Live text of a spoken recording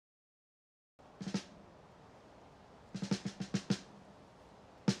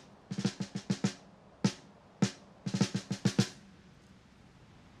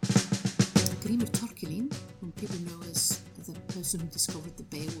person who discovered the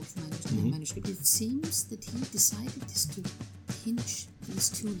Beowulf manuscript. It seems that he decided just to pinch these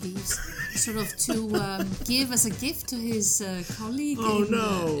 2 leaves, sort of to give as a gift to his colleague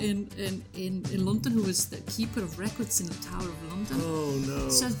in London, who was the keeper of records in the Tower of London. Oh no!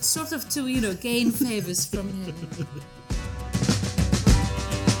 So sort of to gain favors from him.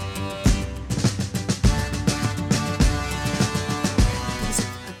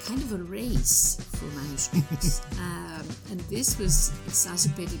 A race for manuscripts, and this was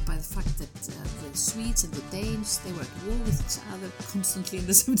exacerbated by the fact that the Swedes and the Danes, they were at war with each other constantly in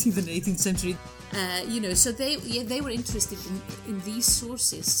the 17th and 18th century. So they were interested in these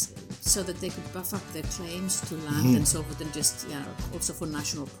sources so that they could buff up their claims to land and so forth, and just also for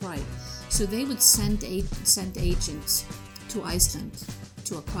national pride. So they would send agents to Iceland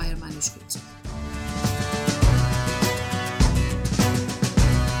to acquire manuscripts.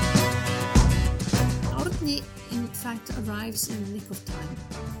 In fact, arrives in the nick of time,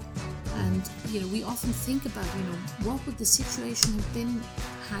 and we often think about what would the situation have been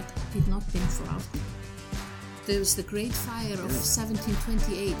had it not been for Árni. There was the Great Fire of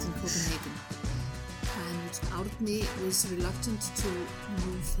 1728 in Copenhagen, and Árni was reluctant to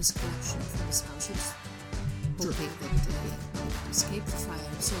move his collection from his houses, hoping that he would escape the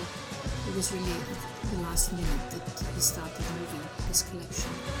fire. So it was really at the last minute that he started moving his collection.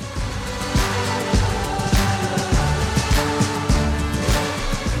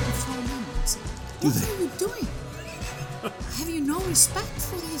 What are you doing? Have you no respect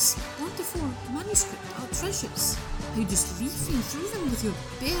for this wonderful manuscript, our treasures? Are you just leafing through them with your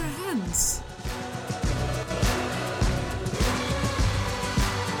bare hands?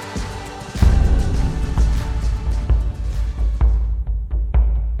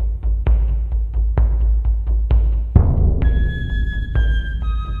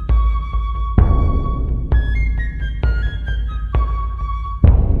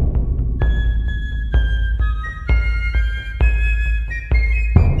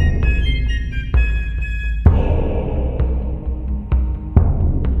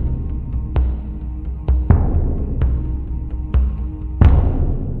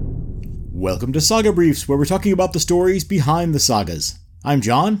 Welcome to Saga Briefs, where we're talking about the stories behind the sagas. I'm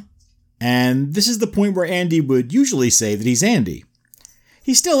John, and this is the point where Andy would usually say that he's Andy.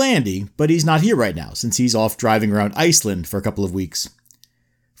 He's still Andy, but he's not here right now, since he's off driving around Iceland for a couple of weeks.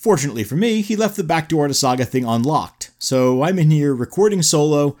 Fortunately for me, he left the back door to Saga thing unlocked, so I'm in here recording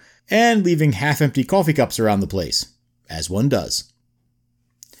solo and leaving half-empty coffee cups around the place, as one does.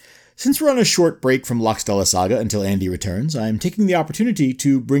 Since we're on a short break from Laxdala Saga until Andy returns, I'm taking the opportunity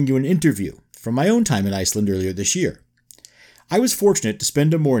to bring you an interview from my own time in Iceland earlier this year. I was fortunate to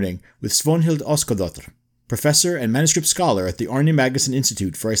spend a morning with Svanhild Óskarsdóttir, professor and manuscript scholar at the Árni Magnússon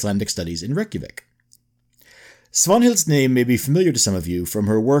Institute for Icelandic Studies in Reykjavik. Svanhild's name may be familiar to some of you from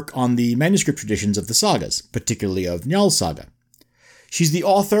her work on the manuscript traditions of the sagas, particularly of Njáls Saga. She's the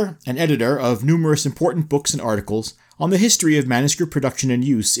author and editor of numerous important books and articles on the history of manuscript production and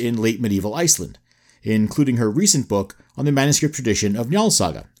use in late medieval Iceland, including her recent book on the manuscript tradition of Njáls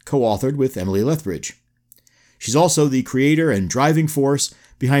Saga, co-authored with Emily Lethbridge. She's also the creator and driving force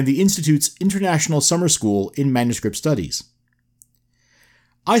behind the Institute's International Summer School in Manuscript Studies.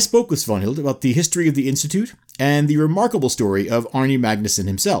 I spoke with Svanhild about the history of the Institute and the remarkable story of Árni Magnússon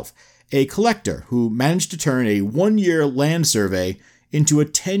himself, a collector who managed to turn a 1-year land survey into a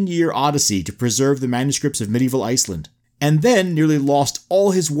 10-year odyssey to preserve the manuscripts of medieval Iceland, and then nearly lost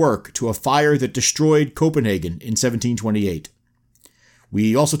all his work to a fire that destroyed Copenhagen in 1728.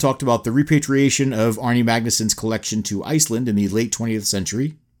 We also talked about the repatriation of Árni Magnússon's collection to Iceland in the late 20th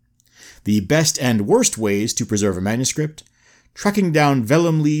century, the best and worst ways to preserve a manuscript, tracking down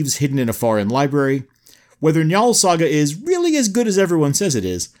vellum leaves hidden in a foreign library, whether Njáls Saga is really as good as everyone says it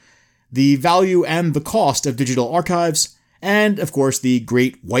is, the value and the cost of digital archives, and, of course, the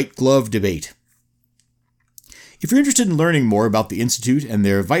great white glove debate. If you're interested in learning more about the Institute and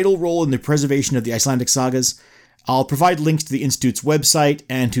their vital role in the preservation of the Icelandic sagas, I'll provide links to the Institute's website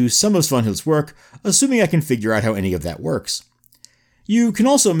and to some of Svanhild's work, assuming I can figure out how any of that works. You can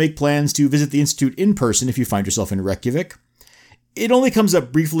also make plans to visit the Institute in person if you find yourself in Reykjavik. It only comes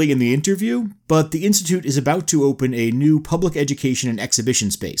up briefly in the interview, but the Institute is about to open a new public education and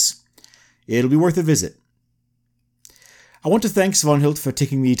exhibition space. It'll be worth a visit. I want to thank Svanhild for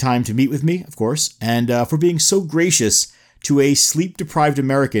taking the time to meet with me, of course, and for being so gracious to a sleep-deprived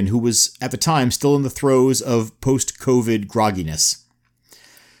American who was, at the time, still in the throes of post-COVID grogginess.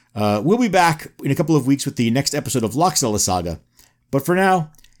 We'll be back in a couple of weeks with the next episode of Laxdala Saga, but for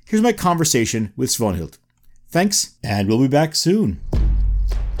now, here's my conversation with Svanhild. Thanks, and we'll be back soon.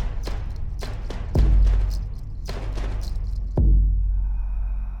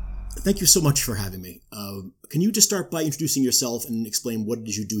 thank you so much for having me. Can you just start by introducing yourself and explain what it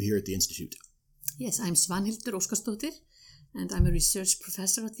is you do here at the Institute? Yes, I'm Svanhildur Óskarsdóttir, and I'm a research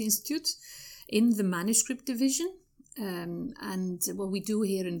professor at the Institute in the manuscript division. And what we do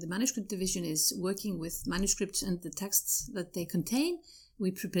here in the manuscript division is working with manuscripts and the texts that they contain.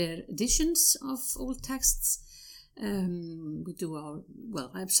 We prepare editions of old texts. We do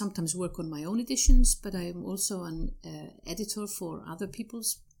I sometimes work on my own editions, but I'm also an editor for other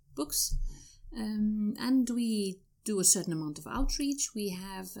people's books. And we do a certain amount of outreach. We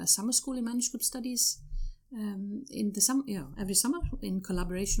have a summer school in manuscript studies in the summer, every summer in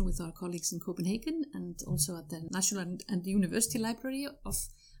collaboration with our colleagues in Copenhagen and also at the National and University Library of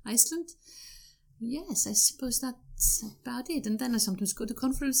Iceland. Yes, I suppose that's about it. And then I sometimes go to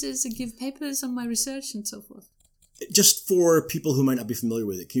conferences and give papers on my research and so forth. Just for people who might not be familiar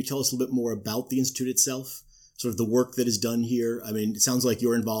with it, can you tell us a little bit more about the Institute itself? Sort of the work that is done here? I mean, it sounds like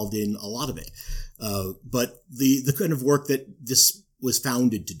you're involved in a lot of it, but the kind of work that this was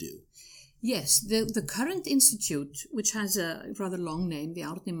founded to do. Yes, the current institute, which has a rather long name, the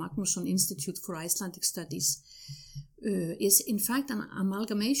Árni Magnússon Institute for Icelandic Studies, is in fact an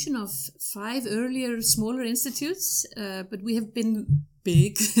amalgamation of 5 earlier smaller institutes, but we have been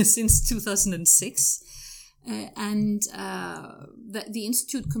big since 2006. And the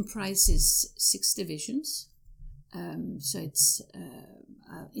institute comprises 6 divisions. So it's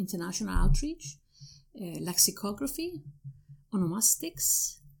international outreach, lexicography,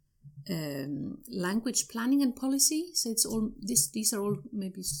 onomastics, language planning and policy. So it's all these are all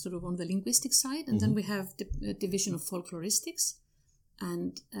maybe sort of on the linguistic side, and then we have the division of folkloristics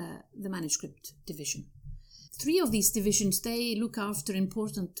and the manuscript division. 3 of these divisions, they look after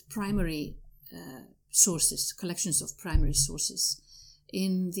important primary sources, collections of primary sources.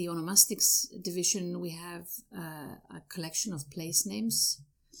 In the onomastics division, we have a collection of place names,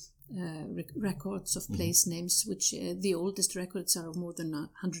 records of place names, which the oldest records are more than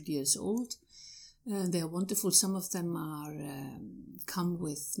 100 years old. They are wonderful. Some of them are come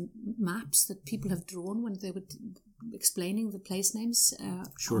with maps that people have drawn when they were explaining the place names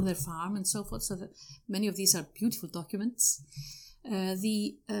on their farm and so forth. So that many of these are beautiful documents.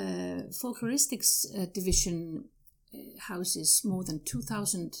 The folkloristics division houses more than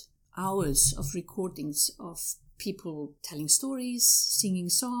 2,000 hours of recordings of people telling stories, singing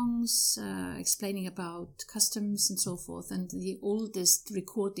songs, explaining about customs and so forth. And the oldest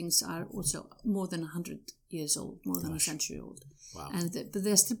recordings are also more than 100 years old, more than a century old. Wow. And but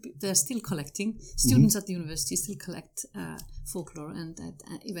they're still collecting. Students at the university still collect folklore, and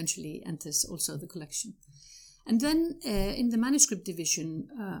that eventually enters also the collection. And then in the manuscript division,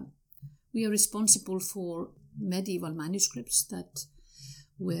 we are responsible for medieval manuscripts that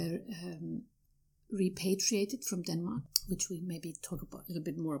were repatriated from Denmark, which we maybe talk about a little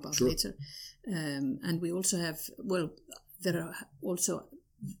bit more about later. And we also have,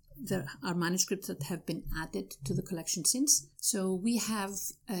 there are manuscripts that have been added to the collection since. So we have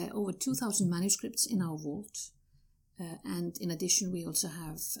over 2,000 manuscripts in our vault. And in addition, we also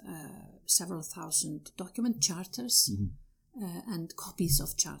have several thousand document charters and copies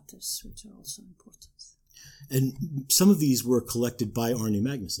of charters, which are also important. And some of these were collected by Árni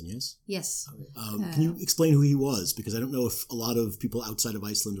Magnússon, yes? Yes. Can you explain who he was? Because I don't know if a lot of people outside of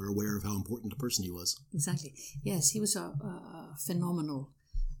Iceland are aware of how important a person he was. Exactly. Yes, he was a phenomenal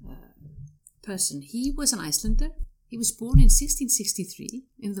person. He was an Icelander. He was born in 1663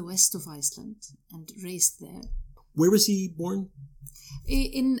 in the west of Iceland and raised there. Where was he born?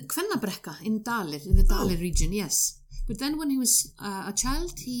 In Kvennabrekka, in Dalir, in the Dalir region, yes. But then when he was a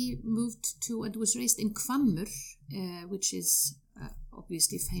child, he moved to and was raised in Hvammur, which is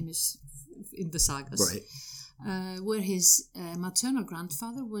obviously famous in the sagas, right. Where his maternal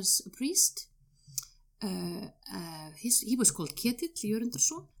grandfather was a priest. He was called Ketill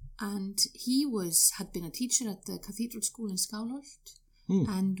Jörundarson, and he had been a teacher at the cathedral school in Skálholt,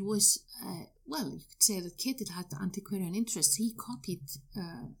 and was, you could say that Ketill had antiquarian interest. He copied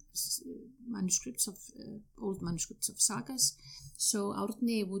old manuscripts of sagas. So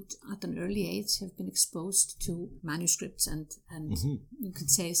Árni would, at an early age, have been exposed to manuscripts and you could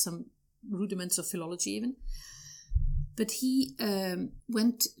say some rudiments of philology even. But he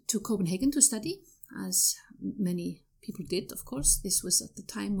went to Copenhagen to study, as many people did, of course. This was at the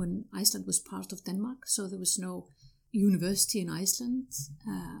time when Iceland was part of Denmark, so there was no university in Iceland,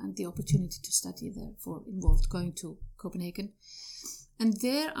 and the opportunity to study therefore involved going to Copenhagen. And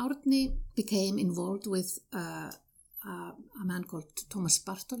there Árni became involved with a man called Thomas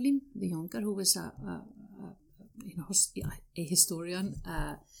Bartholin the Younger, who was a historian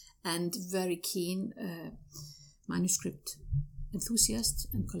and very keen manuscript enthusiast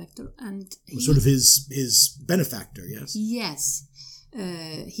and collector, and sort of his benefactor. Yes. Yes,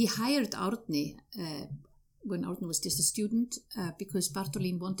 he hired Árni when Árni was just a student because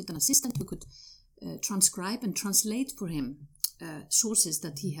Bartholin wanted an assistant who could transcribe and translate for him sources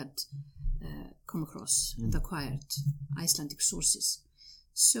that he had come across and acquired, Icelandic sources.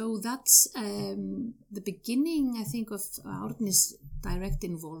 So that's the beginning, I think, of Árni's direct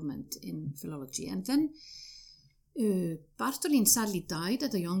involvement in philology. And then Bartholin sadly died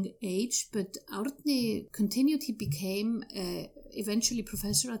at a young age, but Árni continued. He became eventually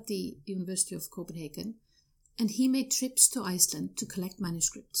professor at the University of Copenhagen, and he made trips to Iceland to collect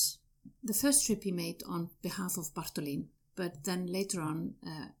manuscripts. The first trip he made on behalf of Bartholin, but then later on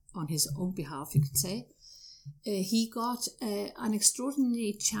his own behalf, you could say, he got an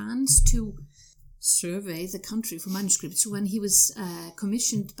extraordinary chance to survey the country for manuscripts when he was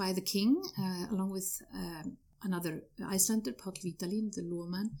commissioned by the king, along with another Icelander, Páll Vídalín, the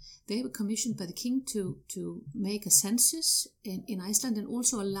lawman. They were commissioned by the king to make a census in Iceland and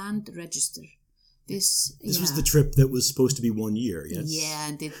also a land register. This was the trip that was supposed to be 1 year, yes? Yeah,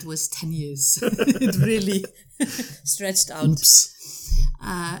 and it was 10 years. It really stretched out. Oops.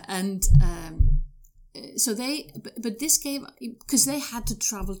 So but this gave, because they had to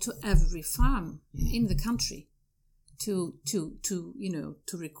travel to every farm in the country to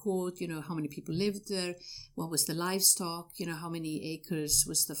record, how many people lived there, what was the livestock, how many acres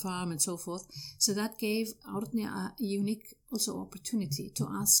was the farm, and so forth. So that gave Árni a unique also opportunity to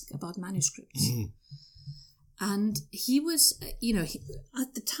ask about manuscripts. And he was,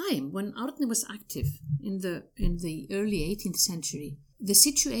 at the time when Árni was active in the early 18th century, the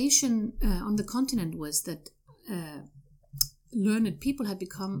situation on the continent was that learned people had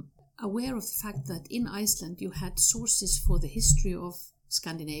become aware of the fact that in Iceland you had sources for the history of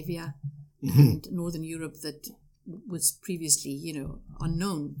Scandinavia and Northern Europe that was previously,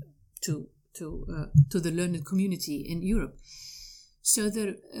 unknown to the learned community in Europe. So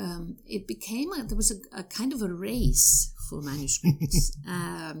there was a kind of a race for manuscripts,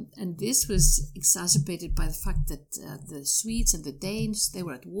 and this was exacerbated by the fact that the Swedes and the Danes, they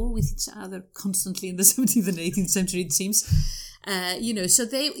were at war with each other constantly in the 17th and 18th century, it seems. So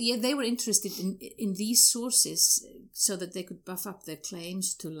they were interested in these sources so that they could buff up their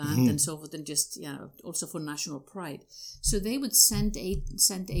claims to land and so forth, and just also for national pride. So they would send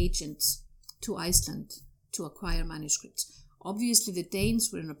agents to Iceland to acquire manuscripts. Obviously, the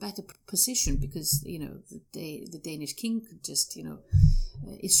Danes were in a better position because the Danish king could just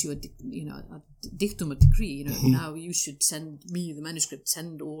issue a dictum, a decree. Now you should send me the manuscript,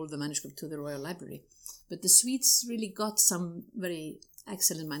 send all the manuscript to the Royal Library. But the Swedes really got some very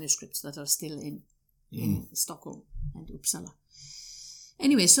excellent manuscripts that are still in Stockholm and Uppsala.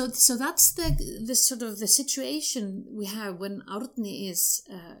 Anyway, so that's the sort of the situation we have when Árni is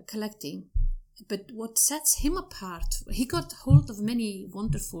collecting. But what sets him apart, he got hold of many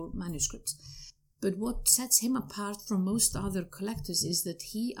wonderful manuscripts, but what sets him apart from most other collectors is that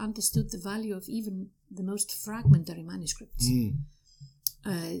he understood the value of even the most fragmentary manuscripts.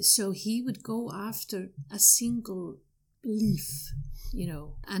 So he would go after a single leaf,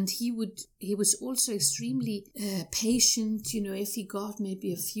 and he was also extremely patient, if he got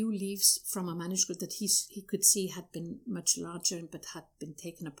maybe a few leaves from a manuscript that he could see had been much larger but had been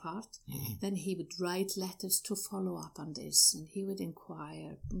taken apart, then he would write letters to follow up on this, and he would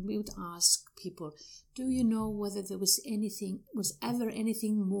inquire, and we would ask people, do you know whether there was ever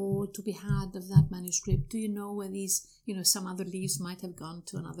anything more to be had of that manuscript? Do you know where these, some other leaves might have gone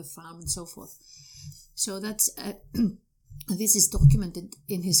to another farm, and so forth? So that's this is documented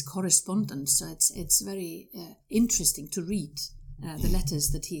in his correspondence, so it's very interesting to read the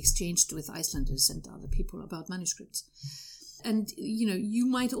letters that he exchanged with Icelanders and other people about manuscripts. And, you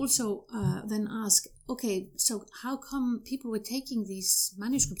might also then ask, okay, so how come people were taking these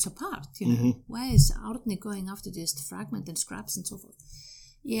manuscripts apart? Why is Árni going after just fragment and scraps and so forth?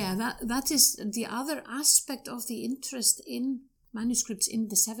 Yeah, that is the other aspect of the interest in manuscripts in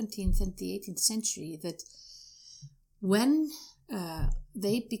the 17th and the 18th century, that when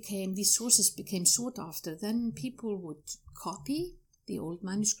these sources became sought after, then people would copy the old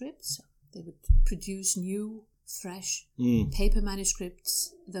manuscripts. They would produce new, fresh paper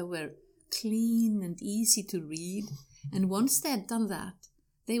manuscripts that were clean and easy to read. And once they had done that,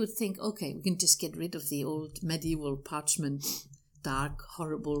 they would think, okay, we can just get rid of the old medieval parchment, dark,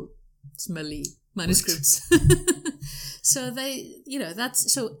 horrible, smelly manuscripts. So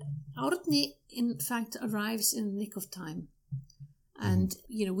so Árni, in fact, arrives in the nick of time. And,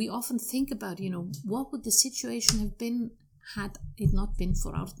 we often think about, what would the situation have been had it not been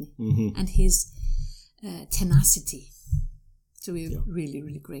for Árni and his tenacity. So we're really,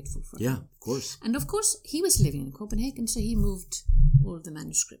 really grateful for him. Yeah, of course. And of course, he was living in Copenhagen, so he moved all the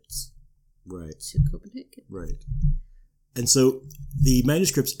manuscripts to Copenhagen. Right. And so the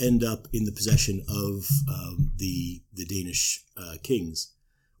manuscripts end up in the possession of the Danish kings,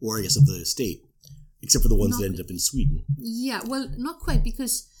 or I guess of the state, except for the ones that ended up in Sweden. Yeah, well, not quite,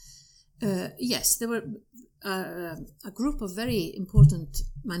 because, yes, there were a group of very important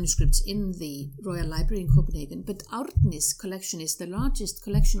manuscripts in the Royal Library in Copenhagen, but Artne's collection is the largest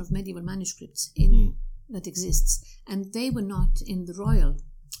collection of medieval manuscripts that exists, and they were not in the Royal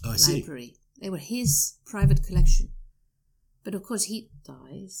Library. They were his private collection. But of course he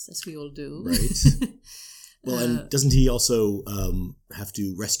dies, as we all do. Right. Well, and doesn't he also have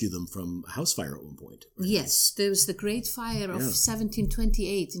to rescue them from a house fire at one point? Right? Yes, there was the Great Fire of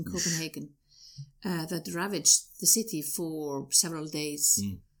 1728 in Copenhagen that ravaged the city for several days.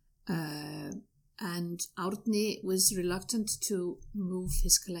 And Artne was reluctant to move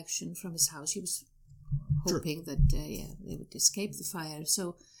his collection from his house. He was hoping that they would escape the fire.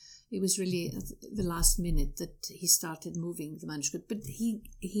 So it was really the last minute that he started moving the manuscript. But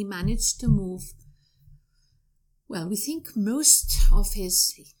he managed to move, well, we think most of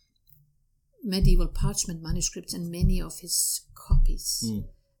his medieval parchment manuscripts and many of his copies.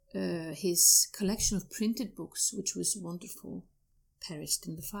 His collection of printed books, which was wonderful, perished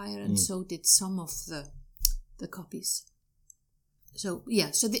in the fire, and so did some of the copies. So,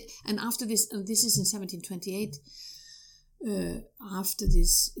 and after this, this is in 1728, after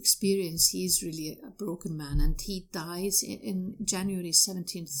this experience, he is really a broken man, and he dies in January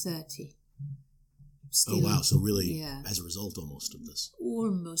 1730. Still, oh, wow. So really, as a result almost of this.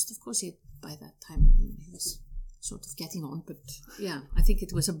 Almost. Of course, by that time, he was sort of getting on, but I think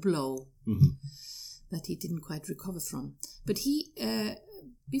it was a blow that he didn't quite recover from. But he,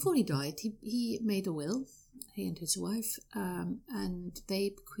 before he died, he made a will, he and his wife, and they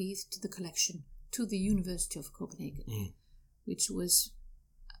bequeathed the collection to the University of Copenhagen, which was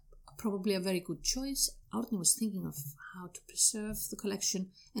probably a very good choice. Artne was thinking of how to preserve the collection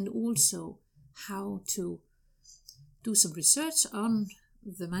and also how to do some research on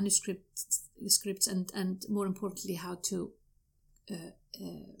the manuscripts and more importantly how to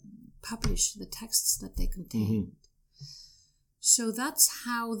publish the texts that they contained. So that's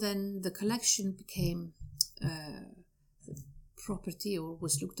how then the collection became property or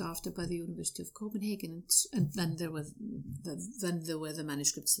was looked after by the University of Copenhagen, and then there were the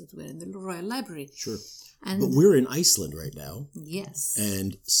manuscripts that were in the Royal Library. Sure. But we're in Iceland right now. Yes.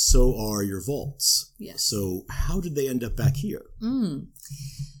 And so are your vaults. Yes. So how did they end up back here?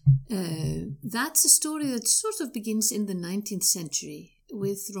 That's a story that sort of begins in the 19th century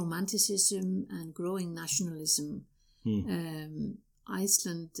with Romanticism and growing nationalism.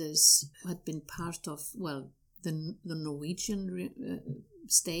 Icelanders had been part of, the Norwegian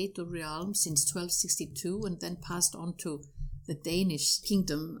state or realm since 1262 and then passed on to the Danish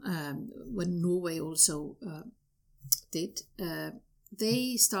kingdom when Norway also did.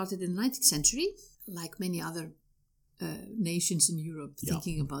 They started in the 19th century, like many other nations in Europe,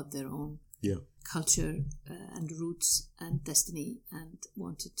 thinking about their own culture and roots and destiny and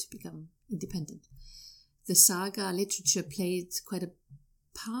wanted to become independent. The saga literature played quite a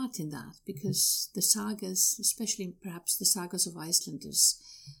part in that because the sagas, especially perhaps the sagas of Icelanders,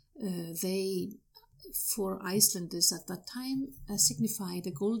 they, for Icelanders at that time, signified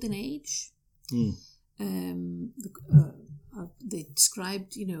a golden age. They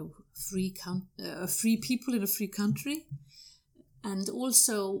described, free people in a free country, and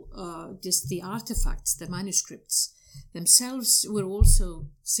also just the artifacts, the manuscripts themselves were also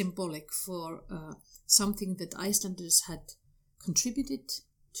symbolic for something that Icelanders had contributed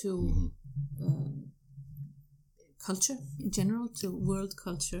to culture in general, to world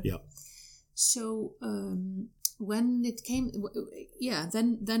culture. Yeah. So when it came,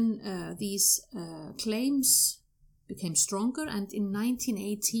 then these claims became stronger, and in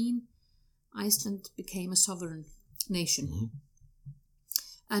 1918, Iceland became a sovereign nation.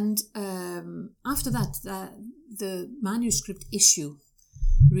 And after that, the manuscript issue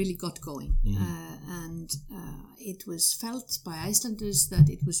really got going, and it was felt by Icelanders that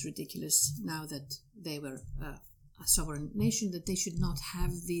it was ridiculous now that they were a sovereign nation, that they should not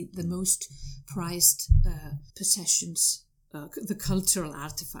have the most prized possessions, the cultural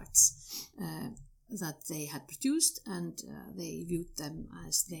artifacts that they had produced, and they viewed them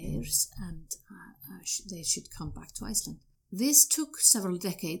as theirs, and they should come back to Iceland. This took several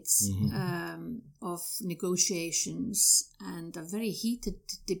decades of negotiations and a very heated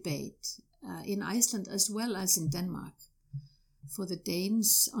debate in Iceland as well as in Denmark. For the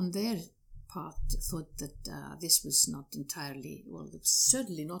Danes, on their part thought that this was not entirely, well, it was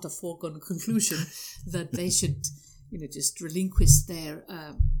certainly not a foregone conclusion that they should, just relinquish their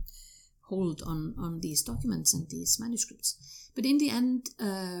hold on these documents and these manuscripts. But in the end,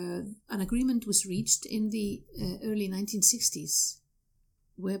 an agreement was reached in the early 1960s,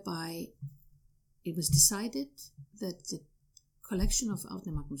 whereby it was decided that the collection of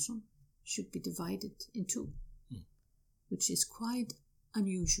Árni Magnússon should be divided in two, which is quite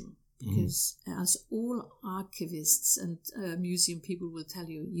unusual, because as all archivists and museum people will tell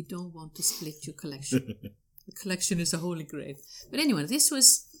you, you don't want to split your collection. The collection is a holy grail. But anyway, this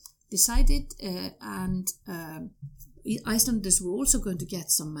was decided, and Icelanders were also going to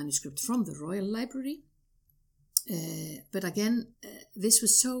get some manuscript from the Royal Library. But again, this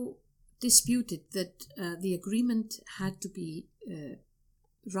was so disputed that the agreement had to be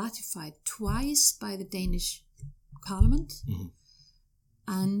ratified twice by the Danish Parliament.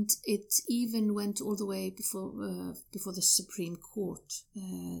 And it even went all the way before the Supreme Court,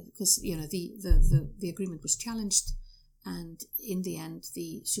 because the agreement was challenged, and in the end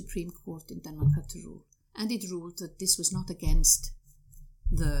the Supreme Court in Denmark had to rule, and it ruled that this was not against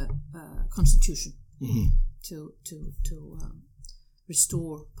the Constitution to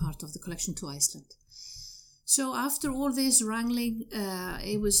restore part of the collection to Iceland. So after all this wrangling,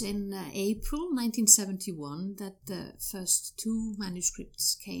 it was in April 1971 that the first two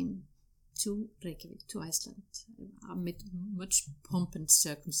manuscripts came to Reykjavik, to Iceland, amid much pomp and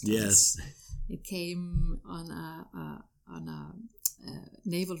circumstance. Yes. It came on a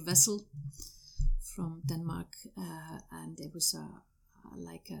naval vessel from Denmark, and it was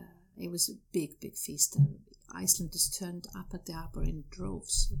it was a big feast. Icelanders turned up at the harbor in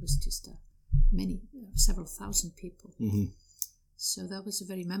droves. It was just several thousand people. So that was a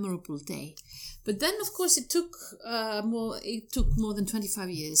very memorable day. But then, of course, it took more than 25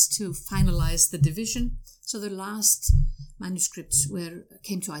 years to finalize the division. So the last manuscripts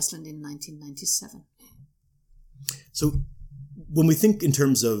came to Iceland in 1997. So when we think in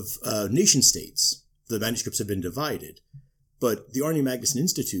terms of nation states, the manuscripts have been divided, but the Árni Magnússon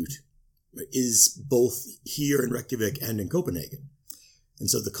Institute is both here in Reykjavik and in Copenhagen. And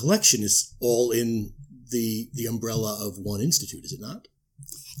so the collection is all in the umbrella of one institute, is it not?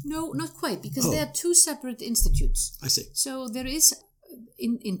 No, not quite, because there are two separate institutes. I see. So there is,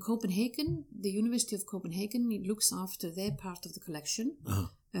 in Copenhagen, the University of Copenhagen looks after their part of the collection,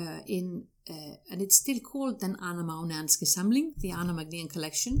 and it's still called Den Anna Magnæanske Samling, the Anna Magnaean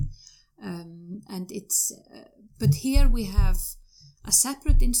Collection. And it's, but here we have a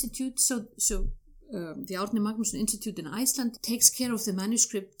separate institute, so the Árni Magnússon Institute in Iceland takes care of the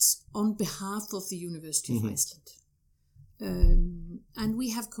manuscripts on behalf of the University of Iceland. And we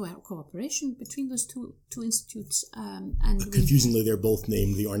have cooperation between those two institutes. And confusingly, they're both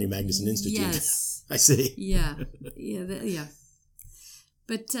named the Árni Magnússon Institute. Yes. I see. Yeah.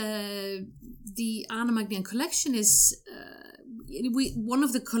 But the Anna Magnaean Collection is... one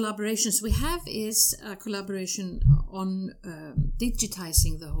of the collaborations we have is a collaboration on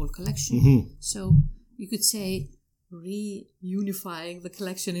digitizing the whole collection. So you could say reunifying the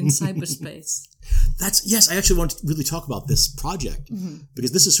collection in cyberspace. Yes, I actually want to really talk about this project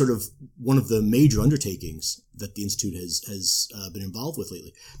because this is sort of one of the major undertakings that the Institute has been involved with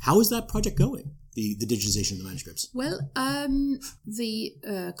lately. How is that project going, the digitization of the manuscripts? Well,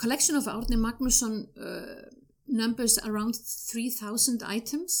 the collection of Árni Magnússon numbers around 3,000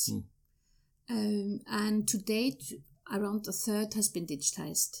 items, and to date around a third has been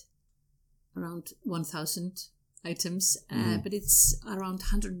digitized, around 1,000 items, but it's around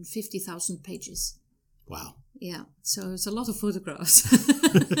 150,000 pages. Wow. Yeah, so it's a lot of photographs.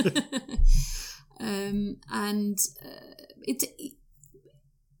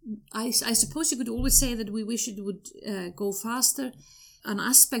 I suppose you could always say that we wish it would go faster. An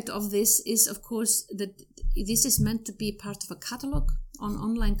aspect of this is, of course, that this is meant to be part of a catalog, an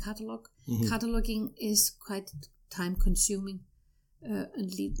online catalog. Cataloging is quite time-consuming and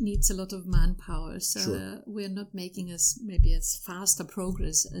needs a lot of manpower. So we're not making as fast a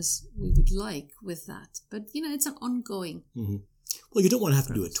progress as we would like with that. But, it's an ongoing. Well, you don't want to have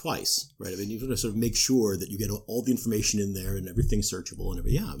to do it twice, right? I mean, you want to sort of make sure that you get all the information in there and everything's searchable and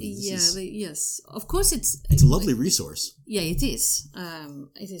everything. Yeah, I mean, yes. Of course, it's a lovely resource. Yeah, it is.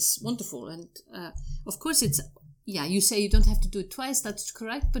 It is wonderful, and of course, it's. Yeah, you say you don't have to do it twice. That's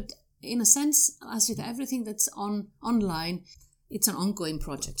correct, but in a sense, as with everything that's online, it's an ongoing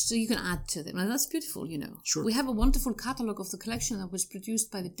project, so you can add to them, and that's beautiful. Sure. We have a wonderful catalogue of the collection that was produced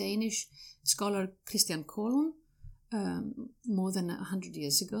by the Danish scholar Christian Kollund. More than 100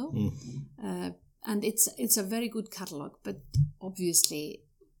 years ago, and it's a very good catalogue. But obviously,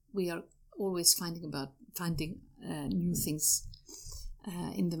 we are always finding new things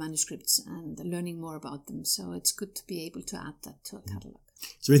in the manuscripts and learning more about them. So it's good to be able to add that to a catalogue.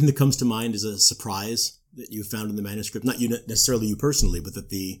 So anything that comes to mind is a surprise that you found in the manuscript, not necessarily you personally, but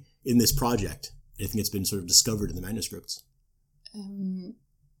that in this project, anything that's been sort of discovered in the manuscripts?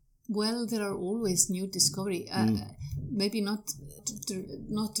 Well, there are always new discovery. Maybe not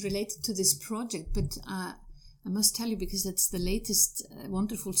related to this project, but I must tell you, because that's the latest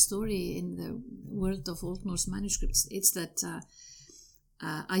wonderful story in the world of Old Norse manuscripts. It's that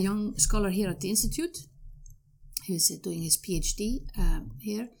a young scholar here at the Institute, who's doing his PhD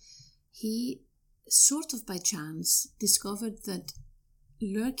here, he sort of by chance discovered that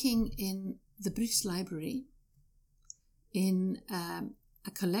lurking in the British Library in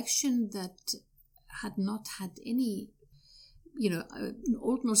a collection that had not had any,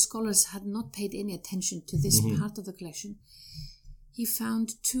 Old Norse scholars had not paid any attention to this part of the collection. He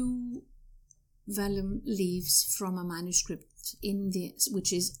found 2 vellum leaves from a manuscript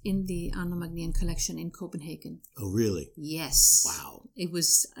which is in the Anno Magnian collection in Copenhagen. Oh, really? Yes. Wow. It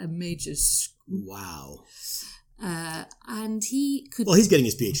was a major Wow. And he could... Well, he's getting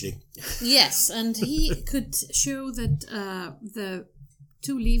his PhD. Yes, and he could show that the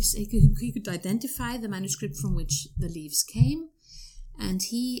 2 leaves, he could identify the manuscript from which the leaves came, and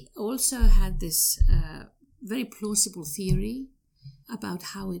he also had this very plausible theory about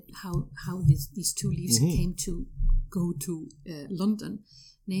how these 2 leaves came to go to London,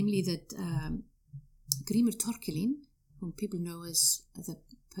 namely that Grímur Thorkelin, whom people know as the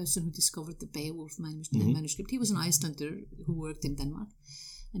person who discovered the Beowulf manuscript, he was an Icelander who worked in Denmark,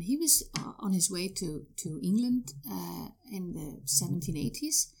 and he was on his way to England in the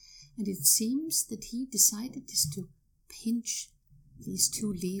 1780s, and it seems that he decided just to pinch these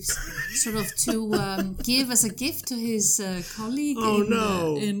 2 leaves, sort of to give as a gift to his colleague in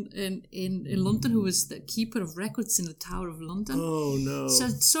London, who was the keeper of records in the Tower of London. Oh no! So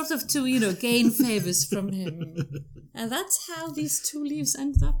sort of to gain favors from him, and that's how these 2 leaves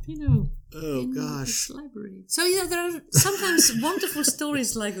ended up, in this library. So there are sometimes wonderful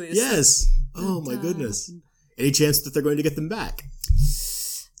stories like this. Yes. My goodness. Any chance that they're going to get them back?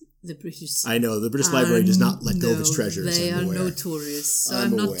 The British... I know, the British Library does not let go of its treasures. They are notorious, so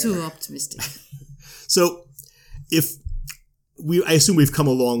I'm not too optimistic. So, I assume we've come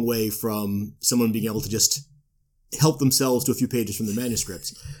a long way from someone being able to just help themselves to a few pages from the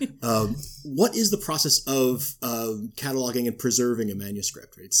manuscripts. What is the process of cataloging and preserving a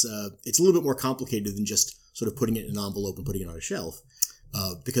manuscript? It's a little bit more complicated than just sort of putting it in an envelope and putting it on a shelf,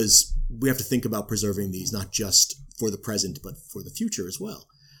 because we have to think about preserving these not just for the present, but for the future as well.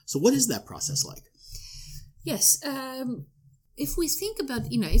 So what is that process like? Yes. If we think about,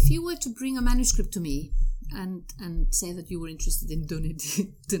 if you were to bring a manuscript to me and say that you were interested in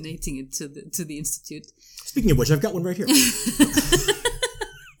donating it to the Institute. Speaking of which, I've got one right here.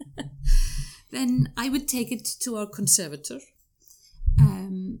 Then I would take it to our conservator,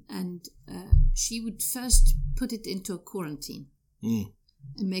 and she would first put it into a quarantine and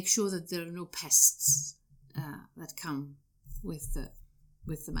make sure that there are no pests that come with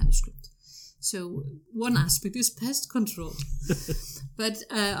the manuscript. So one aspect is pest control. But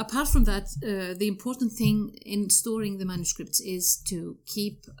apart from that, the important thing in storing the manuscripts is to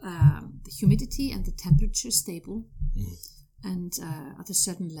keep the humidity and the temperature stable and at a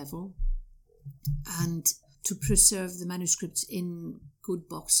certain level, and to preserve the manuscripts in good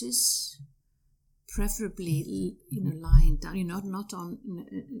boxes, preferably lying down, not on,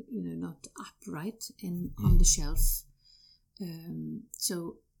 not upright on the shelf.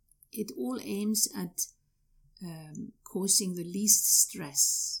 So it all aims at causing the least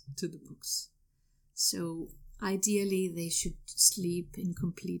stress to the books. So ideally they should sleep in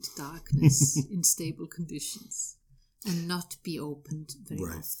complete darkness in stable conditions and not be opened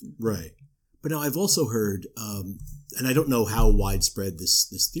very often. Right. But now I've also heard, and I don't know how widespread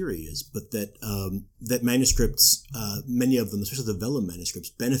this theory is, but that manuscripts, many of them, especially the vellum manuscripts,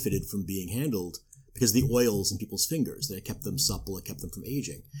 benefited from being handled because the oils in people's fingers, that kept them supple, it kept them from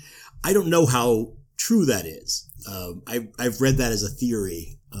aging. I don't know how true that is. I've read that as a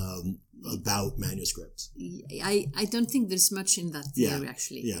theory about manuscripts. I don't think there's much in that theory,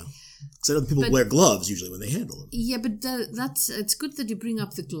 actually. Yeah. Because I know people wear gloves usually when they handle them. Yeah, but it's good that you bring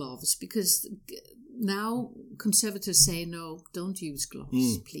up the gloves, because now conservators say, no, don't use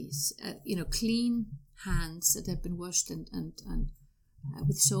gloves, please. Clean hands that have been washed and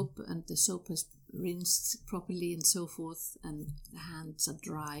with soap, and the soap has rinsed properly and so forth, and the hands are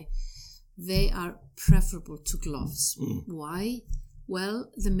dry. They are preferable to gloves. Why?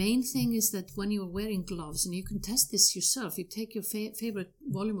 Well, the main thing is that when you're wearing gloves, and you can test this yourself, you take your favorite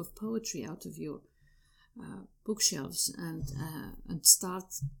volume of poetry out of your bookshelves and start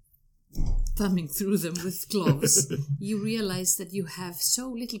thumbing through them with gloves. You realize that you have so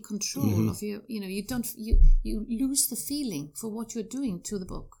little control of your, you lose the feeling for what you're doing to the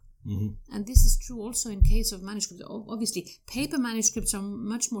book. And this is true also in case of manuscripts. Obviously, paper manuscripts are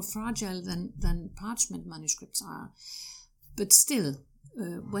much more fragile than parchment manuscripts are. But still,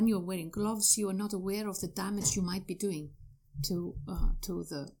 when you're wearing gloves, you are not aware of the damage you might be doing to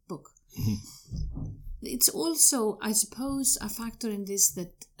the book. It's also, I suppose, a factor in this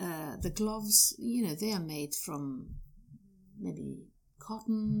that the gloves, they are made from maybe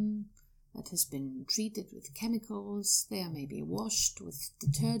cotton that has been treated with chemicals. They are maybe washed with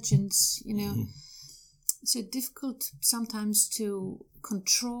detergents, So difficult sometimes to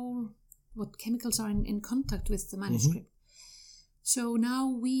control what chemicals are in contact with the manuscript. So now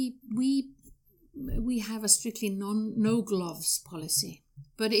we have a strictly no gloves policy,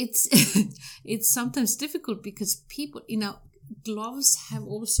 but it's it's sometimes difficult because people, gloves have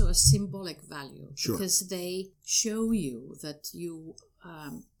also a symbolic value. Sure. Because they show you that you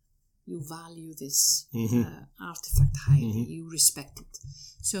value this artifact highly, you respect it.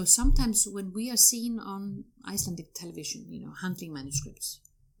 So sometimes when we are seen on Icelandic television, handling manuscripts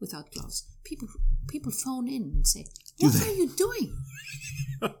without gloves, people phone in and say, "What are you doing?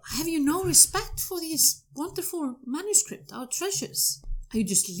 Have you no respect for these wonderful manuscripts, our treasures? Are you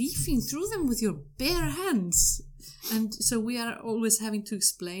just leafing through them with your bare hands?" And so we are always having to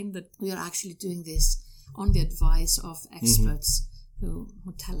explain that we are actually doing this on the advice of experts who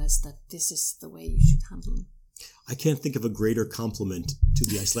tell us that this is the way you should handle them. I can't think of a greater compliment to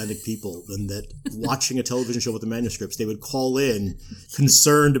the Icelandic people than that watching a television show with the manuscripts, they would call in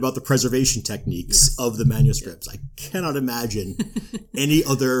concerned about the preservation techniques of the manuscripts. I cannot imagine any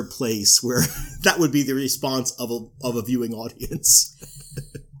other place where that would be the response of a viewing audience.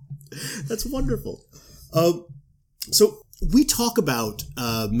 That's wonderful. So we talk about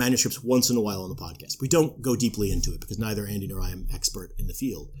manuscripts once in a while on the podcast. We don't go deeply into it because neither Andy nor I am expert in the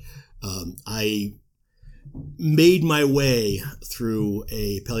field. I made my way through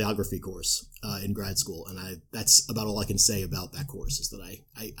a paleography course in grad school, and that's about all I can say about that course, is that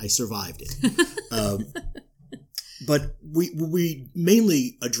I survived it. But what we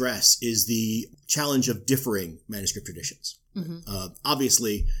mainly address is the challenge of differing manuscript traditions.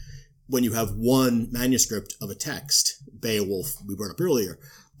 Obviously, when you have one manuscript of a text, Beowulf, we brought up earlier,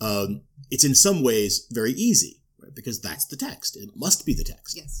 it's in some ways very easy, right? Because that's the text. It must be the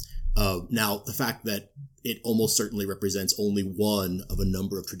text. Yes. Now, the fact that it almost certainly represents only one of a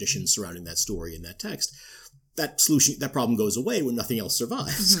number of traditions surrounding that story in that text, that problem goes away when nothing else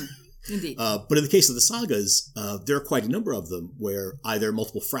survives. Indeed. But in the case of the sagas, there are quite a number of them where either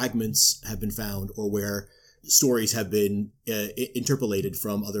multiple fragments have been found or where stories have been interpolated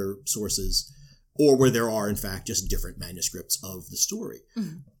from other sources, or where there are, in fact, just different manuscripts of the story.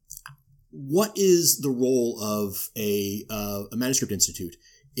 What is the role of a manuscript institute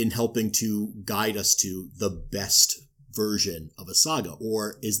in helping to guide us to the best version of a saga?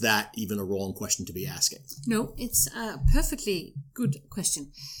 Or is that even a wrong question to be asking? No, it's a perfectly good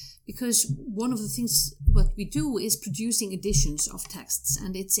question. Because one of the things what we do is producing editions of texts,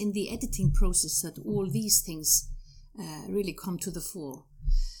 and it's in the editing process that all these things really come to the fore.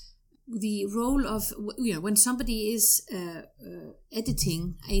 The role of, when somebody is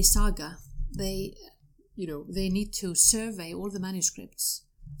editing a saga, they need to survey all the manuscripts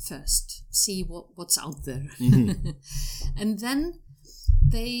first, see what's out there. And then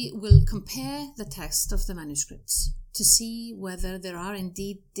they will compare the text of the manuscripts to see whether there are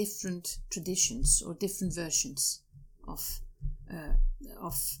indeed different traditions or different versions of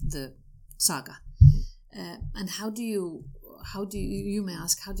the saga. And how do you may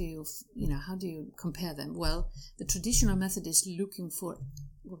ask, how do you compare them? Well, the traditional method is looking for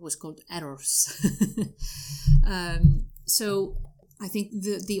what was called errors. So I think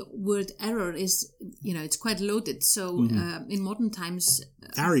the word error is, it's quite loaded. So in modern times,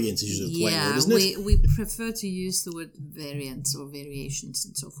 variance is usually the plain word, isn't it? we prefer to use the word variants or variations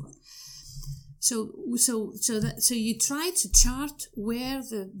and so forth. So you try to chart where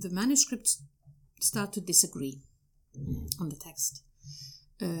the manuscripts start to disagree on the text.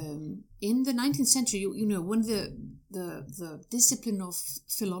 In the 19th century, when the discipline of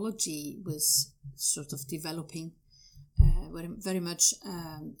philology was sort of developing, very much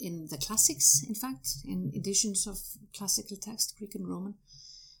in the classics, in fact, in editions of classical text, Greek and Roman,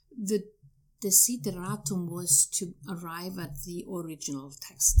 the desideratum was to arrive at the original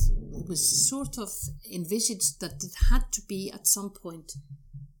text. It was sort of envisaged that it had to be at some point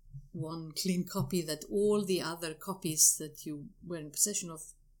one clean copy that all the other copies that you were in possession of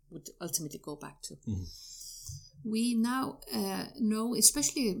would ultimately go back to. Mm-hmm. We now know,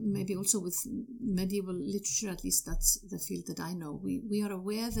 especially maybe also with medieval literature, at least that's the field that I know, we are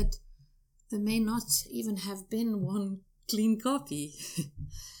aware that there may not even have been one clean copy.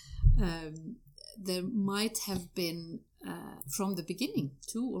 There might have been, from the beginning,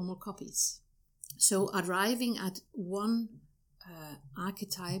 2 or more copies. So arriving at one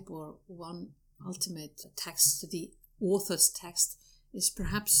archetype or one ultimate text, the author's text, is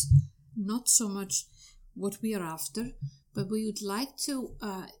perhaps not so much what we are after, but we would like to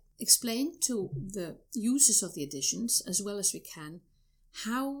explain to the users of the editions, as well as we can,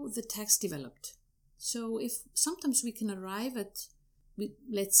 how the text developed. So if sometimes we can arrive at,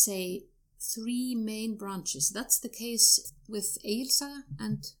 let's say, 3 main branches. That's the case with Egils Saga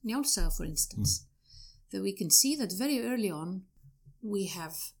and Njáls Saga, for instance. That we can see that very early on we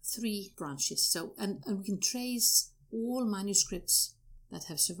have 3 branches. So and we can trace all manuscripts that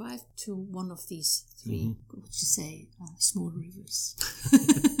have survived to one of these 3, what you say, small rivers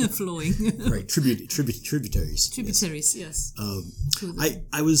flowing. Right, tributaries. Tributaries, yes.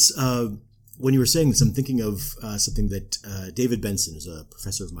 I was, when you were saying this, I'm thinking of something that David Benson, who's a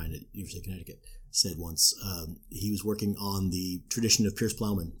professor of mine at University of Connecticut, said once. He was working on the tradition of Piers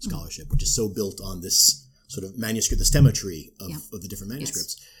Plowman scholarship, which is so built on this sort of manuscript, the stemma tree of the different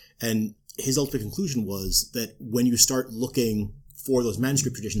manuscripts. Yes. And his ultimate conclusion was that when you start looking for those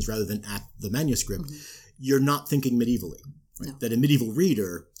manuscript traditions rather than at the manuscript, you're not thinking medievally. Right? No. That a medieval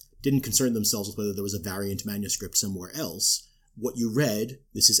reader didn't concern themselves with whether there was a variant manuscript somewhere else. What you read,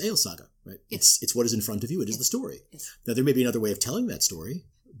 this is Egils Saga, right? Yes. It's what is in front of you. It is the story. Yes. Now, there may be another way of telling that story,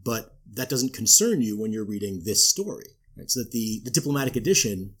 but that doesn't concern you when you're reading this story. Right? So that the diplomatic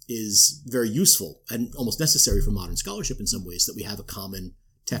edition is very useful and almost necessary for modern scholarship in some ways, that we have a common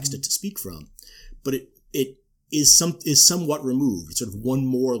text to speak from. But it is somewhat removed, sort of one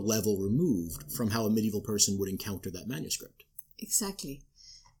more level removed from how a medieval person would encounter that manuscript. Exactly.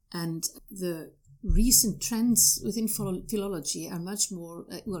 And the recent trends within philology are much more,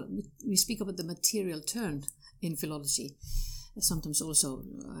 we speak about the material turn in philology, sometimes also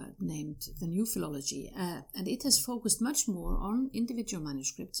named the new philology, and it has focused much more on individual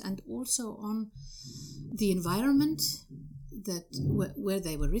manuscripts and also on the environment that where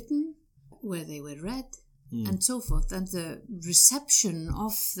they were written, where they were read, and so forth, and the reception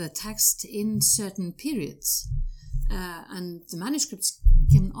of the text in certain periods. And the manuscripts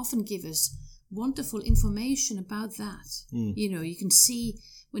can often give us wonderful information about that. You can see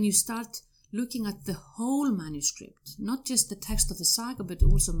when you start looking at the whole manuscript, not just the text of the saga, but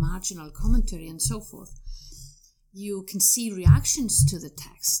also marginal commentary and so forth, you can see reactions to the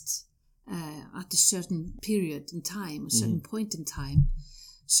text at a certain period in time, a certain point in time.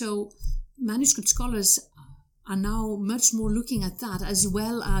 So manuscript scholars are now much more looking at that, as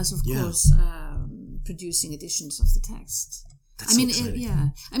well as, of course, producing editions of the text. That's so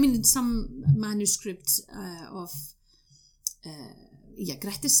exciting. In some manuscripts of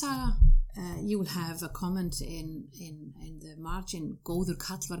Grettis Saga, you will have a comment in the margin, Góður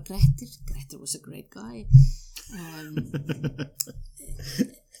kall var Grettir. Grettir was a great guy.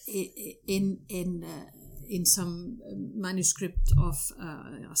 In some manuscript of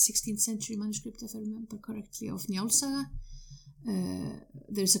a 16th century manuscript, if I remember correctly, of Njáls Saga,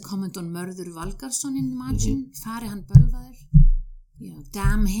 there's a comment on Mörður Valgarðsson in the margin, Fari hann bölvaður,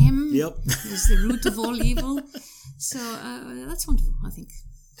 damn him, is the root of all evil. So that's wonderful, I think.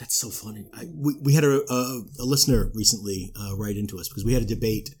 That's so funny. We had a listener recently write into us, because we had a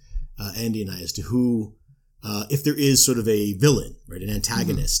debate, Andy and I, as to who, if there is sort of a villain, right, an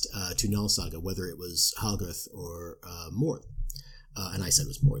antagonist to Njáls Saga, whether it was Halgarth or Morð. And I said it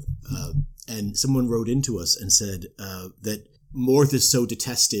was Morð. And someone wrote into us and said that Morð is so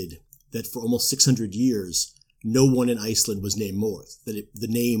detested that for almost 600 years, no one in Iceland was named Morð. That the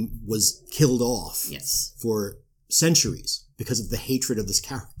name was killed off for centuries because of the hatred of this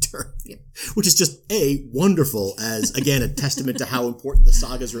character, which is just wonderful as, again, a testament to how important the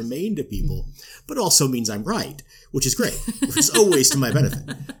sagas remain to people, but also means I'm right, which is great, which is always to my benefit.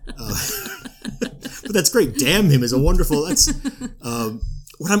 But that's great. Damn him is a wonderful. That's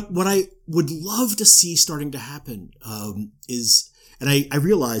what I would love to see starting to happen is, and I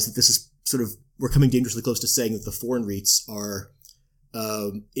realize that this is sort of, we're coming dangerously close to saying that the Fornrites are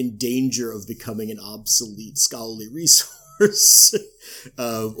in danger of becoming an obsolete scholarly resource.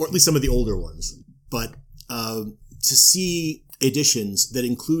 Or at least some of the older ones. But to see editions that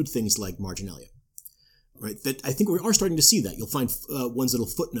include things like marginalia, right? That I think we are starting to see that. You'll find ones that'll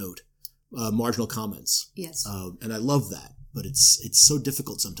footnote marginal comments. Yes. And I love that. But it's so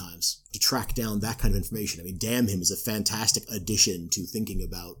difficult sometimes to track down that kind of information. I mean, Damn Him is a fantastic addition to thinking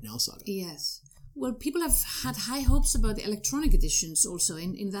about Njál Saga. Yes. Well, people have had high hopes about the electronic editions also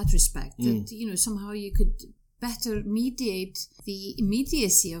in that respect. That, somehow you could better mediate the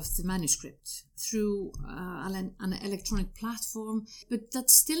immediacy of the manuscript through an electronic platform. But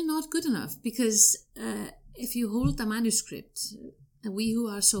that's still not good enough, because if you hold the manuscript, and we who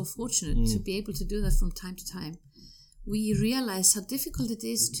are so fortunate to be able to do that from time to time, we realize how difficult it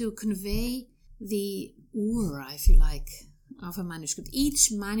is to convey the aura, if you like, of a manuscript.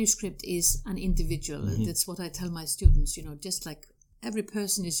 Each manuscript is an individual. That's what I tell my students, just like every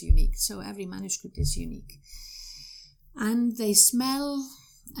person is unique, so every manuscript is unique. And they smell,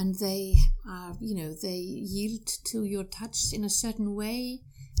 and they are, they yield to your touch in a certain way,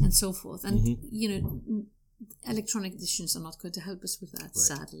 and so forth. And, electronic editions are not going to help us with that,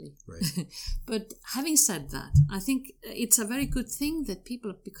 sadly. Right. But having said that, I think it's a very good thing that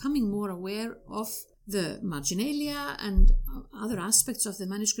people are becoming more aware of the marginalia and other aspects of the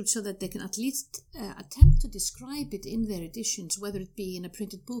manuscript, so that they can at least attempt to describe it in their editions, whether it be in a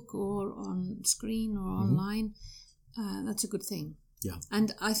printed book or on screen or online. That's a good thing. Yeah.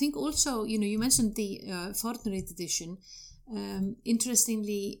 And I think also, you mentioned the Fornrið edition.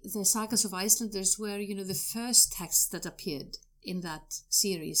 Interestingly, the Sagas of Icelanders were, the first texts that appeared in that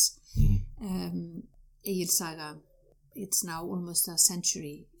series. Egil Saga. It's now almost a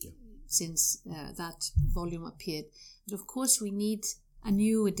century since that volume appeared. But of course, we need a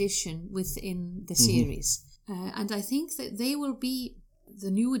new edition within the series. And I think that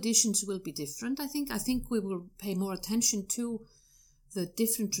the new editions will be different. I think we will pay more attention to the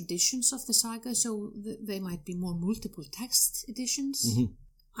different traditions of the saga, so they might be more multiple text editions.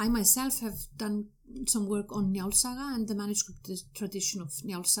 I myself have done some work on Njál Saga and the manuscript tradition of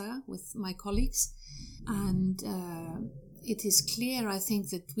Njál Saga with my colleagues, and it is clear, I think,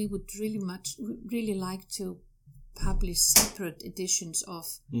 that we would really like to publish separate editions of,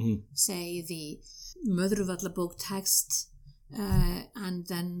 say, the Möðruvallabók text, and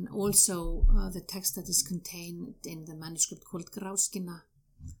then also the text that is contained in the manuscript called Gráskina,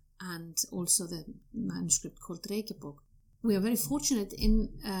 and also the manuscript called Reykjabók. We are very fortunate in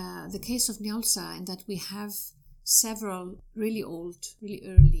the case of Njál Saga in that we have several really old, really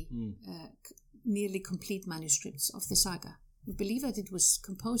early, nearly complete manuscripts of the saga. We believe that it was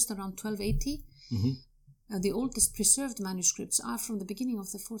composed around 1280. The oldest preserved manuscripts are from the beginning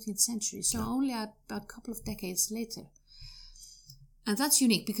of the 14th century, so only about a couple of decades later. And that's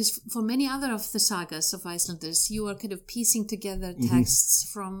unique, because for many other of the sagas of Icelanders, you are kind of piecing together texts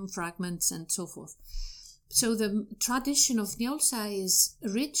from fragments and so forth. So the tradition of Njál Saga is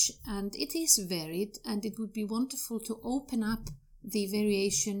rich and it is varied, and it would be wonderful to open up the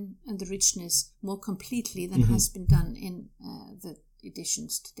variation and the richness more completely than has been done in the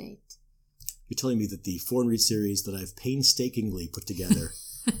editions to date. You're telling me that the Fornrið series that I've painstakingly put together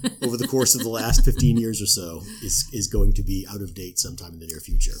over the course of the last 15 years or so is going to be out of date sometime in the near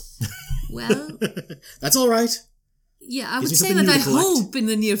future. Well, that's all right. Yeah, I would say that I hope in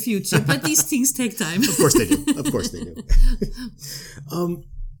the near future, but these things take time. Of course they do.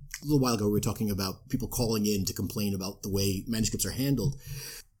 A little while ago, we were talking about people calling in to complain about the way manuscripts are handled.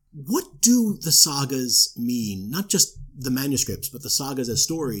 What do the sagas mean? Not just the manuscripts, but the sagas as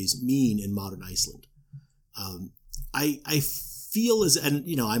stories mean in modern Iceland. I feel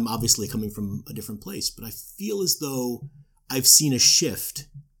I'm obviously coming from a different place, but I feel as though I've seen a shift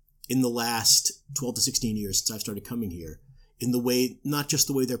in the last 12 to 16 years since I've started coming here, in the way, not just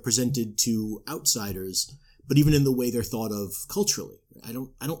the way they're presented to outsiders, but even in the way they're thought of culturally. I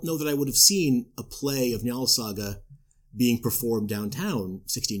don't know that I would have seen a play of Njál Saga being performed downtown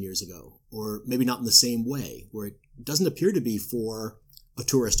 16 years ago, or maybe not in the same way, where it doesn't appear to be for a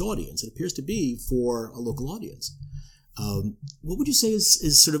tourist audience. It appears to be for a local audience. What would you say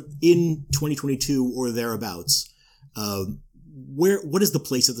is sort of in 2022 or thereabouts? What is the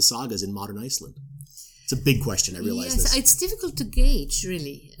place of the sagas in modern Iceland? It's a big question, I realize this. It's difficult to gauge,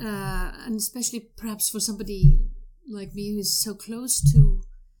 really, and especially perhaps for somebody like me who is so close to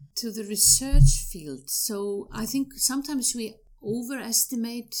the research field. So I think sometimes we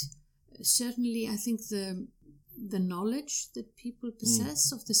overestimate, certainly I think the knowledge that people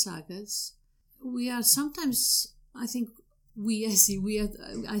possess of the sagas. We are sometimes, I think, we at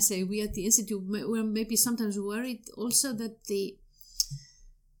the Institute, we're maybe sometimes worried also that the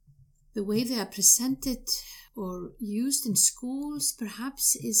way they are presented or used in schools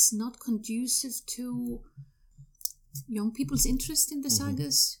perhaps is not conducive to young people's interest in the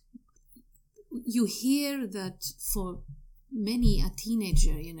sagas. You hear that for many a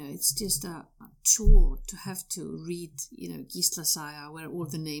teenager, it's just a chore to have to read, Gisla Saga, where all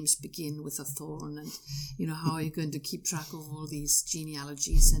the names begin with a thorn, and how are you going to keep track of all these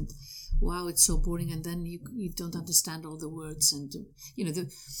genealogies, and wow, it's so boring, and then you don't understand all the words, and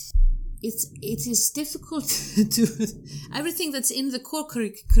it is difficult to everything that's in the core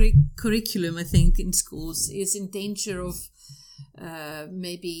curriculum, I think, in schools is in danger of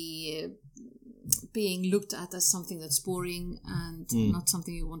maybe being looked at as something that's boring and not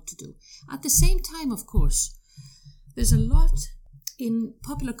something you want to do. At the same time, of course, there's a lot in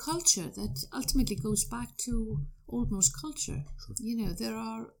popular culture that ultimately goes back to Old Norse culture. Sure. There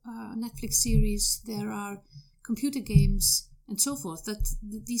are Netflix series, there are computer games and so forth that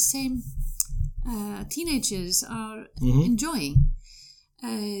these same teenagers are enjoying.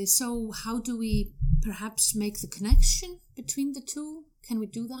 So how do we perhaps make the connection between the two? Can we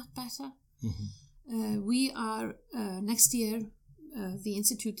do that better? We are, next year, the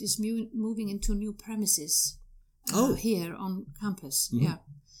Institute is moving into new premises here on campus,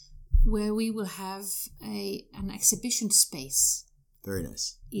 where we will have an exhibition space. Very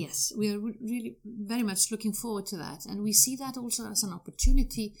nice. Yes, we are really very much looking forward to that. And we see that also as an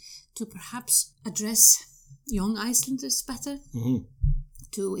opportunity to perhaps address young Icelanders better,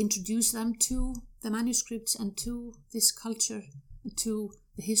 to introduce them to the manuscripts and to this culture, and to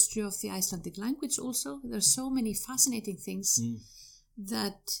the history of the Icelandic language also. There are so many fascinating things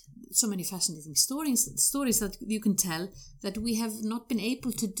so many fascinating stories that you can tell that we have not been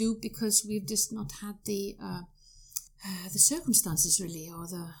able to do because we've just not had the circumstances really, or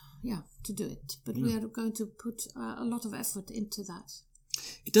to do it. But we are going to put a lot of effort into that.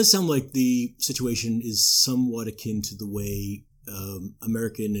 It does sound like the situation is somewhat akin to the way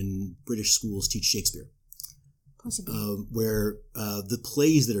American and British schools teach Shakespeare. Possibly. Where the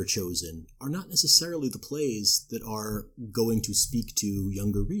plays that are chosen are not necessarily the plays that are going to speak to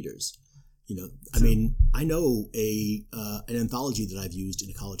younger readers. I mean, I know an anthology that I've used in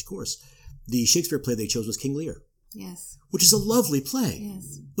a college course. The Shakespeare play they chose was King Lear. Yes. Which is a lovely play.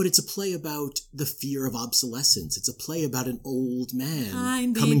 Yes. But it's a play about the fear of obsolescence. It's a play about an old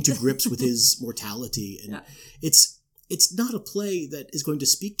man coming to grips with his mortality. And it's not a play that is going to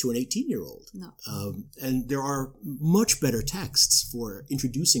speak to an 18-year-old. No. And there are much better texts for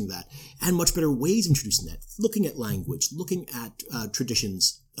introducing that, and much better ways of introducing that. Looking at language, looking at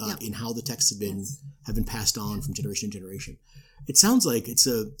traditions in how the texts have been passed on from generation to generation. It sounds like it's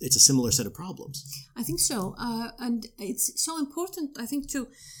a similar set of problems. I think so. And it's so important, I think, to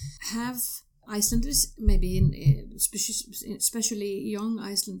have Icelanders, maybe especially young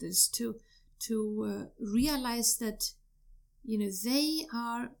Icelanders, to realize that they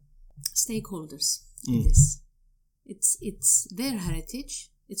are stakeholders in this. It's their heritage.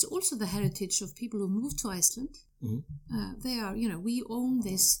 It's also the heritage of people who moved to Iceland. They are, we own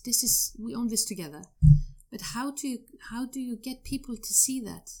this. We own this together. But how do you get people to see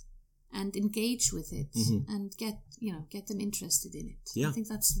that and engage with it and get them interested in it? Yeah. I think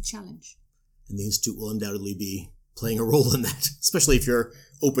that's the challenge. And the Institute will undoubtedly be playing a role in that, especially if you're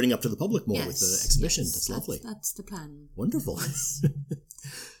opening up to the public more with the exhibition. That's lovely. That's the plan. Wonderful. Yes.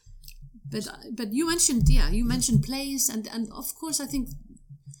 But you mentioned plays, and of course I think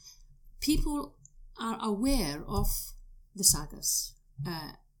people are aware of the sagas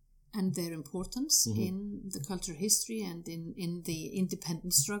and their importance in the cultural history and in the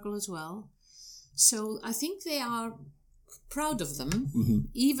independence struggle as well. So I think they are proud of them,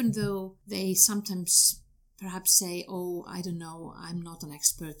 even though they sometimes perhaps say, oh, I don't know, I'm not an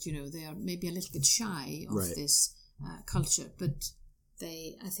expert, they are maybe a little bit shy of this culture, but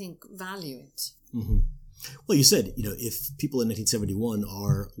they, I think, value it. Well, you said, if people in 1971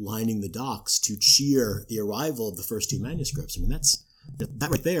 are lining the docks to cheer the arrival of the first two manuscripts, I mean, that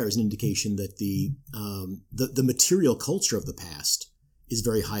right there is an indication that the material culture of the past is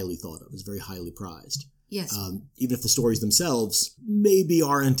very highly thought of, is very highly prized. Yes. Even if the stories themselves maybe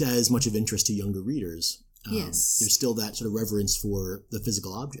aren't as much of interest to younger readers. Yes. There's still that sort of reverence for the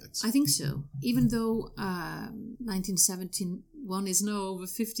physical objects. I think so. Even though 1971 is now over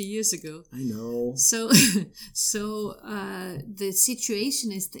 50 years ago. I know. So the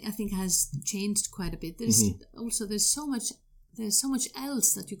situation I think has changed quite a bit. There's so much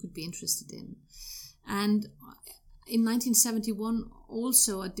else that you could be interested in. And in 1971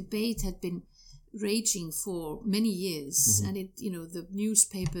 also a debate had been raging for many years, and the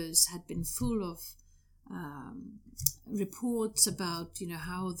newspapers had been full of reports about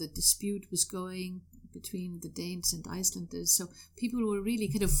how the dispute was going between the Danes and Icelanders. So people were really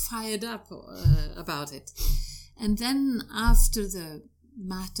kind of fired up about it, And then after the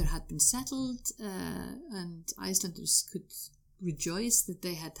matter had been settled and Icelanders could rejoice that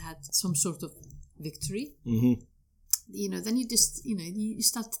they had had some sort of victory, then you just, you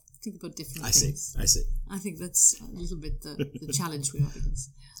start to think about different things. I see. I think that's a little bit the challenge we're up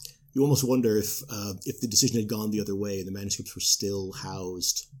against. You almost wonder if the decision had gone the other way and the manuscripts were still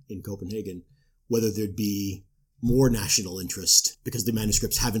housed in Copenhagen, whether there'd be more national interest because the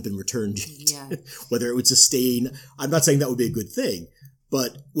manuscripts haven't been returned yet. Yeah. Whether it would sustain, I'm not saying that would be a good thing,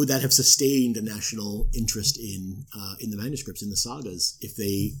 but would that have sustained a national interest in the manuscripts, in the sagas, if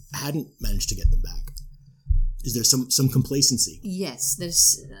they hadn't managed to get them back? Is there some complacency? Yes,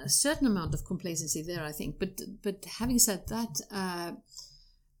 there's a certain amount of complacency there, I think. But having said that,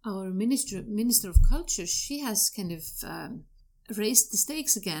 our Minister of Culture, she has kind of raised the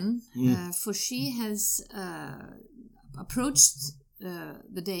stakes again, for she has approached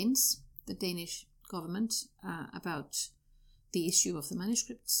the Danish government, about the issue of the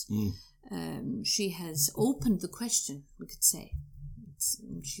manuscripts. She has opened the question, we could say.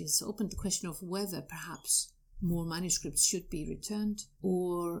 She has opened the question of whether perhaps more manuscripts should be returned,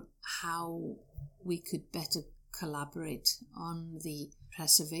 or how we could better collaborate on the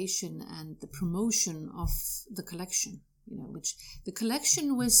preservation and the promotion of the collection. Which the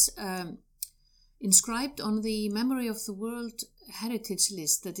collection was inscribed on the Memory of the World Heritage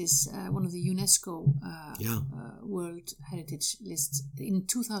List, that is one of the UNESCO World Heritage Lists, in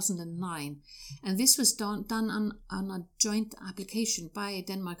 2009. And this was done on a joint application by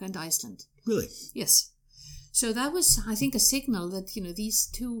Denmark and Iceland. Really? Yes. So that was, I think, a signal that, these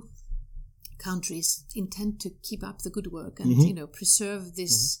two countries intend to keep up the good work and, preserve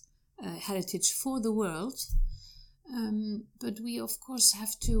this heritage for the world. But we, of course,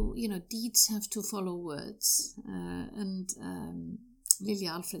 have to, deeds have to follow words. And Lilja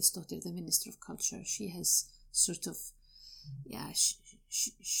Alfredsdóttir, the Minister of Culture, she has sort of,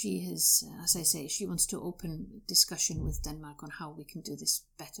 she has, as I say, she wants to open discussion with Denmark on how we can do this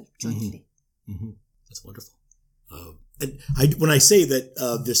better jointly. That's wonderful. And when I say that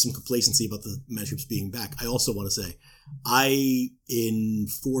there's some complacency about the manuscripts being back, I also want to say, in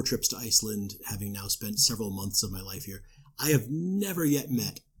 4 trips to Iceland, having now spent several months of my life here, I have never yet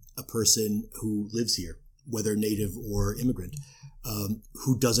met a person who lives here, whether native or immigrant,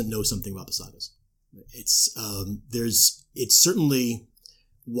 who doesn't know something about the sagas. It's certainly,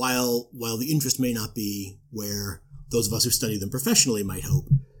 while the interest may not be where those of us who study them professionally might hope,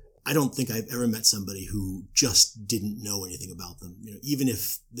 I don't think I've ever met somebody who just didn't know anything about them. Even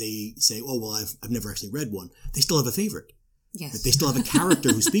if they say, "Oh, well, I've never actually read one," they still have a favorite. Yes. Right? They still have a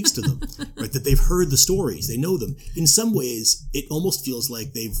character who speaks to them. Right? That they've heard the stories, they know them. In some ways, it almost feels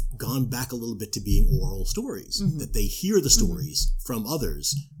like they've gone back a little bit to being oral stories. That they hear the stories from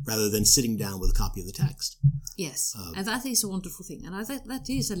others rather than sitting down with a copy of the text. Yes, and that is a wonderful thing, and that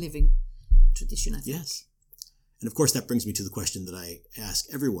is a living tradition, I think. Yes. And of course, that brings me to the question that I ask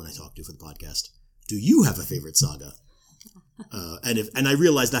everyone I talk to for the podcast. Do you have a favorite saga? And I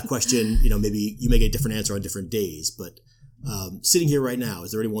realize that question, maybe you may get a different answer on different days, but sitting here right now, is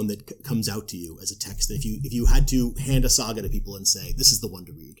there anyone that comes out to you as a text that if you had to hand a saga to people and say, this is the one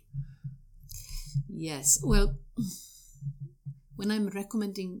to read? Yes. Well, when I'm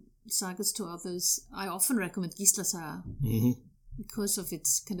recommending sagas to others, I often recommend Gísla Saga because of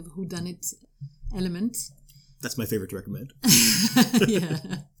its kind of whodunit element. That's my favorite to recommend. Yeah.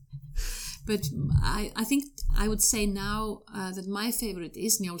 But I think I would say now that my favorite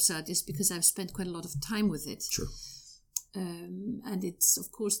is Njáls Saga, just because I've spent quite a lot of time with it. Sure. And it's,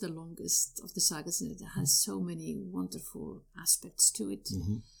 of course, the longest of the sagas, and it has so many wonderful aspects to it.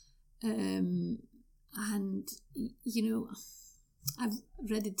 And, I've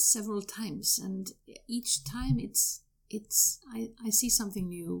read it several times, and each time I see something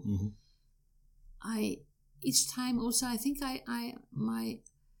new. Each time also, I think I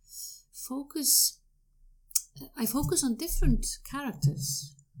focus on different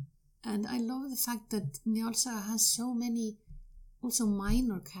characters, and I love the fact that Njáls Saga has so many also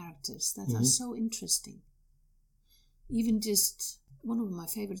minor characters that are so interesting. Even just one of my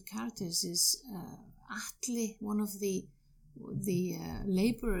favorite characters is Atli, one of the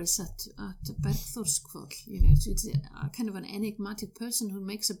laborers at Bergþórshvol. It's a kind of an enigmatic person who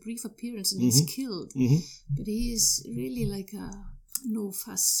makes a brief appearance and he's killed, but he is really like a no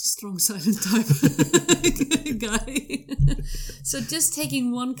fuss, strong silent type guy. So just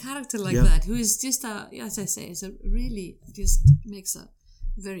taking one character like that, who is just as I say, really just makes a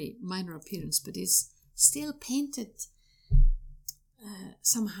very minor appearance, but is still painted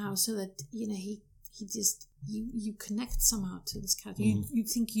somehow so that he he just you connect somehow to this character. You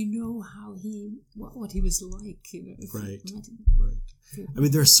think you know how what he was like, if right, you met him. right. I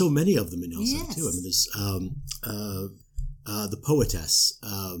mean, there are so many of them in Elsa Yes. too. I mean, there's the poetess.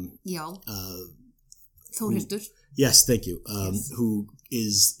 Þórhildur. Yes, thank you. Yes. Who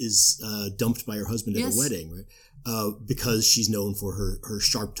is dumped by her husband at Yes. a wedding, right? Because she's known for her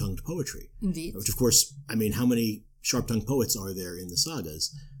sharp-tongued poetry. Indeed. Which, of course, I mean, how many sharp-tongued poets are there in the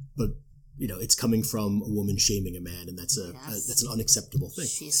sagas? But it's coming from a woman shaming a man, and that's that's an unacceptable thing.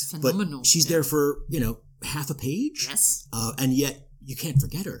 She's phenomenal. But she's there for half a page. Yes. And yet you can't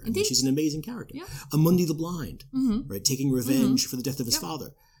forget her. I mean, she's an amazing character. Yeah. Amundi the Blind, right, taking revenge for the death of his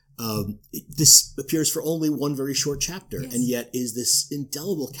father. This appears for only one very short chapter, and yet is this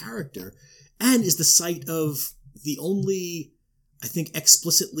indelible character, and is the site of the only, I think,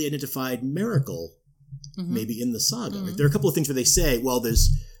 explicitly identified miracle, maybe in the saga. Right? There are a couple of things where they say, well, there's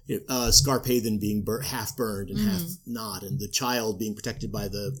Skarphéðin being half burned and half not, and the child being protected by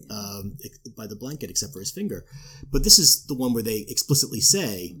the blanket except for his finger. But this is the one where they explicitly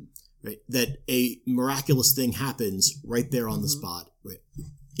say, right, that a miraculous thing happens right there on the spot, right,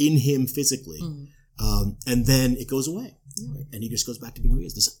 in him physically, and then it goes away, right? And he just goes back to being who he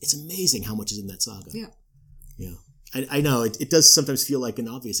is. It's amazing how much is in that saga. Yeah. I know it does sometimes feel like an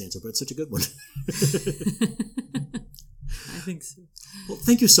obvious answer, but it's such a good one. I think so. Well,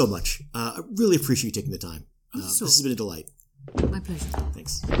 thank you so much. I really appreciate you taking the time. This has been a delight. My pleasure.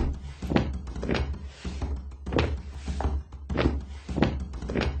 Thanks.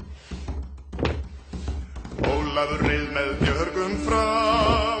 Ólafur reið með björgum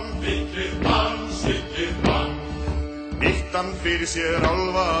fram, Siglir bann, nýtt hann fyrir sér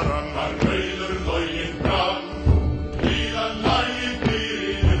alvaran, var rauður loginn fram.